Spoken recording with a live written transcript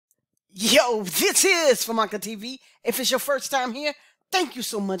Yo, this is famaca TV. If it's your first time here, thank you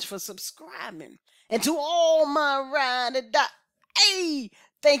so much for subscribing. And to all my ride or die, hey,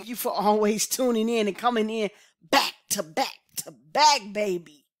 thank you for always tuning in and coming in back to back to back,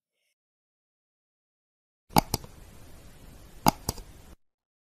 baby.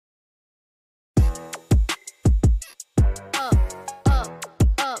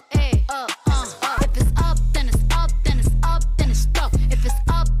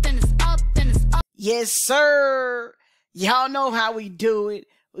 Yes, sir. Y'all know how we do it.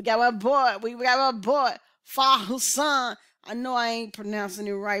 We got my boy. FAY EHSAN. I know I ain't pronouncing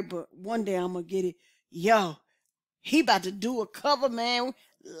it right, but one day I'm gonna get it. Yo, he about to do a cover, man,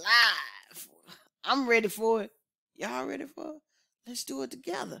 live. I'm ready for it. Y'all ready for it? Let's do it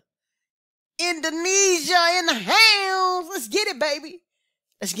together. Indonesia in the house. Let's get it, baby.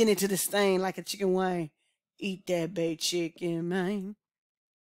 Let's get into this thing like a chicken wing. Eat that baked chicken, man.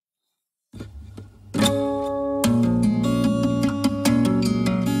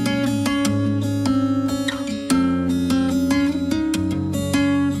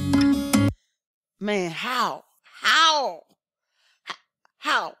 Man, how?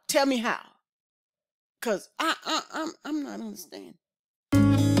 Tell me how. Cause I'm not understanding.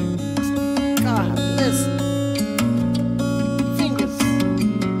 God, listen. Fingers.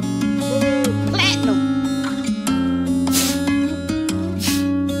 Woo, platinum.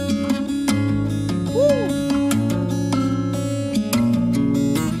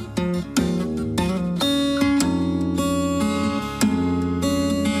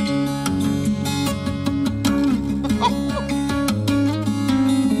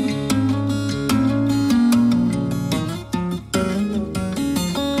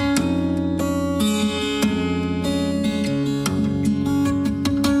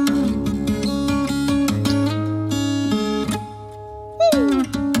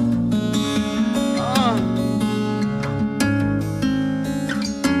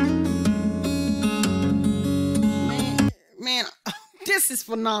 This is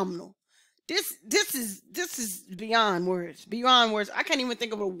phenomenal. This is beyond words. Beyond words. I can't even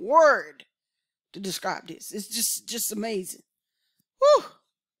think of a word to describe this. It's just amazing. Whew.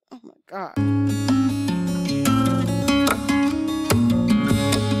 Oh my God.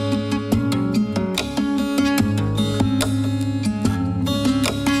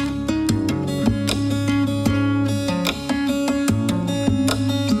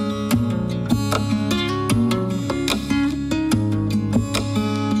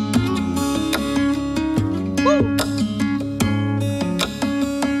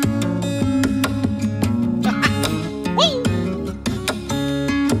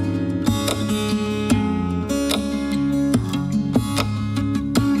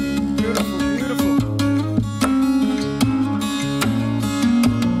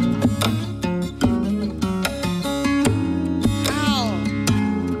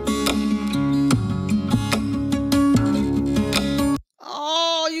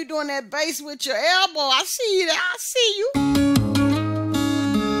 Doing that bass with your elbow. I see you. I see you.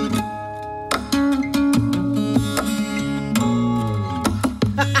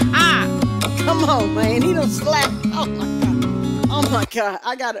 Come on, man. He don't slap. Oh my God. Oh my God.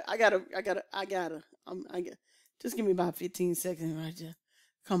 I gotta. Just give me about 15 seconds right there.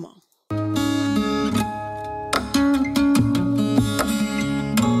 Come on.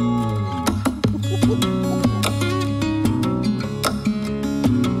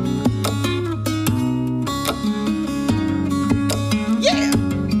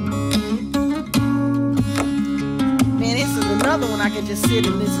 Another one I can just sit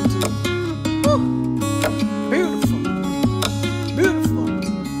and listen to. Woo. Beautiful. Beautiful.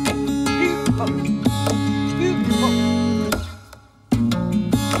 Beautiful. Beautiful.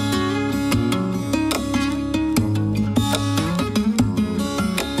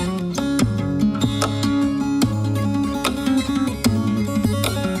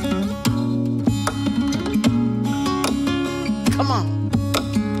 Come on.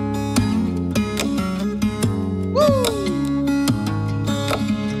 Woo.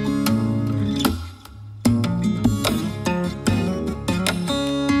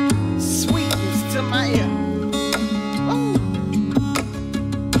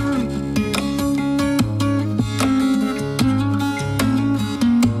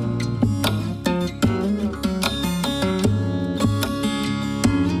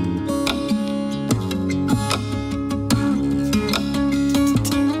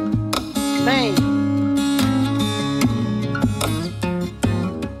 Man.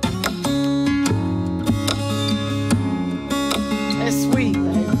 That's sweet,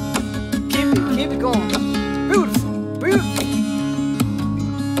 man. Keep it going. Beautiful. Beautiful.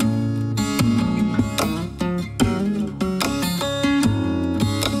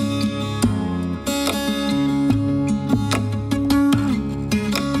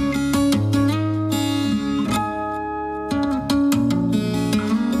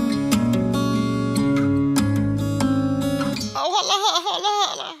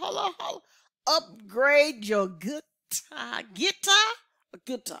 upgrade your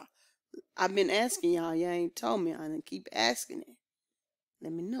guitar? I've been asking y'all. Y'all ain't told me. I didn't keep asking it.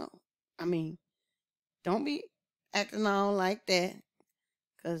 Let me know. I mean, don't be acting all like that.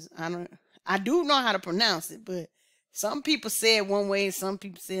 Cause I do know how to pronounce it, but some people say it one way, some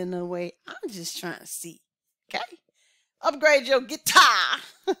people say it another way. I'm just trying to see. Okay? Upgrade your guitar.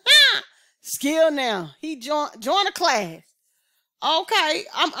 Skill now. He join a class. Okay,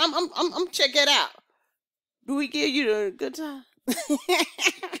 I'm check it out. Do we give you the guitar?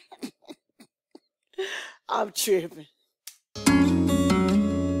 I'm tripping.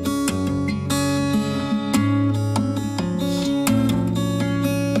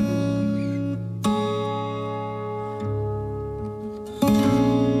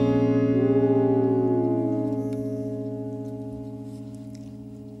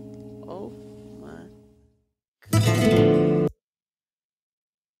 Oh my goodness.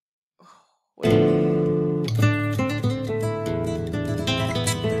 Wait.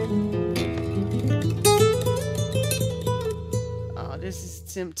 This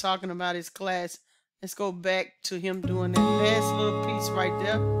is Tim talking about his class. Let's go back to him doing that last little piece right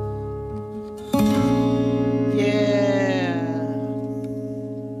there. Yeah.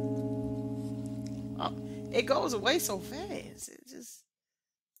 Oh, it goes away so fast. It just...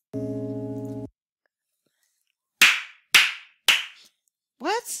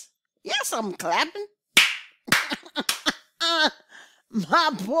 What? Yes, I'm clapping.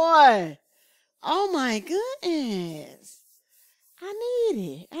 My boy. Oh my goodness. I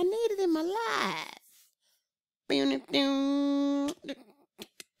need it. I need it in my life.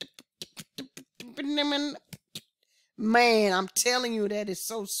 Man, I'm telling you, that is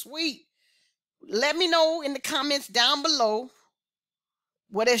so sweet. Let me know in the comments down below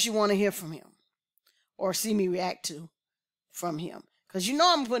what else you want to hear from him or see me react to from him. Because you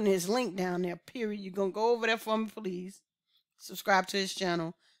know I'm putting his link down there, period. You're going to go over there for me, please. Subscribe to his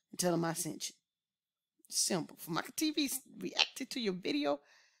channel and tell him I sent you. Simple. Famaca TV reacted to your video.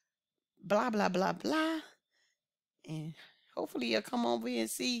 Blah, blah, blah, blah. And hopefully he'll come over here and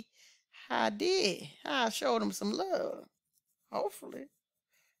see how I did. How I showed him some love. Hopefully.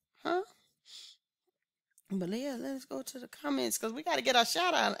 Huh? But yeah, let's go to the comments because we got to get our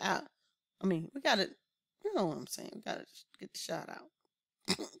shout out. I mean, we got to, you know what I'm saying. We got to get the shout out.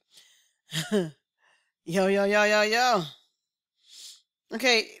 Yo.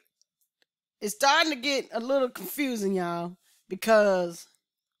 Okay. It's starting to get a little confusing, y'all, because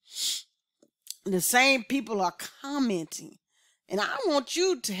the same people are commenting. And I want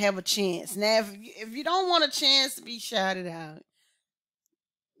you to have a chance. Now, if you don't want a chance to be shouted out,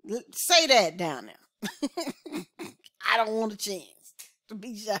 say that down there. I don't want a chance to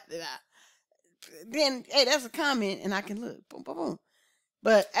be shouted out. Then, hey, that's a comment, and I can look. Boom, boom, boom.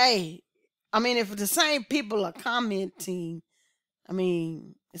 But, hey, I mean, if the same people are commenting, I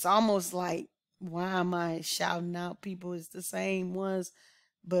mean, it's almost like, why am I shouting out people? It's the same ones.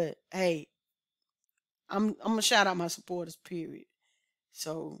 But, hey, I'm going to shout out my supporters, period.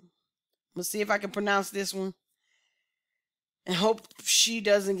 So, I'm going to see if I can pronounce this one. And hope she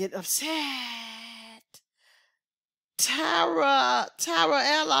doesn't get upset. Tara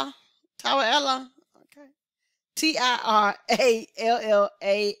Ella. Okay. Tiralla.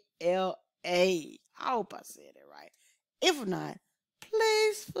 I hope I said it right. If not,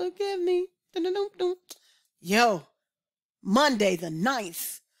 please forgive me. Yo, Monday the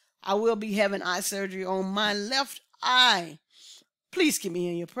 9th, I will be having eye surgery on my left eye. Please keep me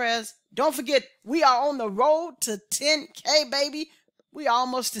in your prayers. Don't forget, we are on the road to 10K, baby. We are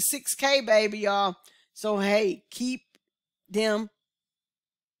almost to 6K, baby, y'all. So, hey, keep them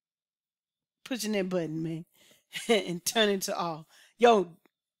pushing that button, man, and turning to all. Yo,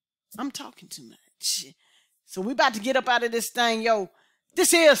 I'm talking too much. So we about to get up out of this thing, yo.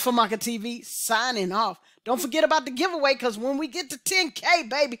 This is Famaca TV signing off. Don't forget about the giveaway, because when we get to 10K,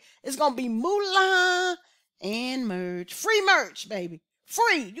 baby, it's going to be moolah and merch. Free merch, baby.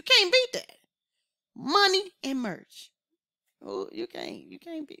 Free. You can't beat that. Money and merch. Oh, you can't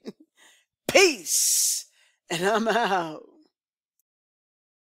beat it. Peace. And I'm out.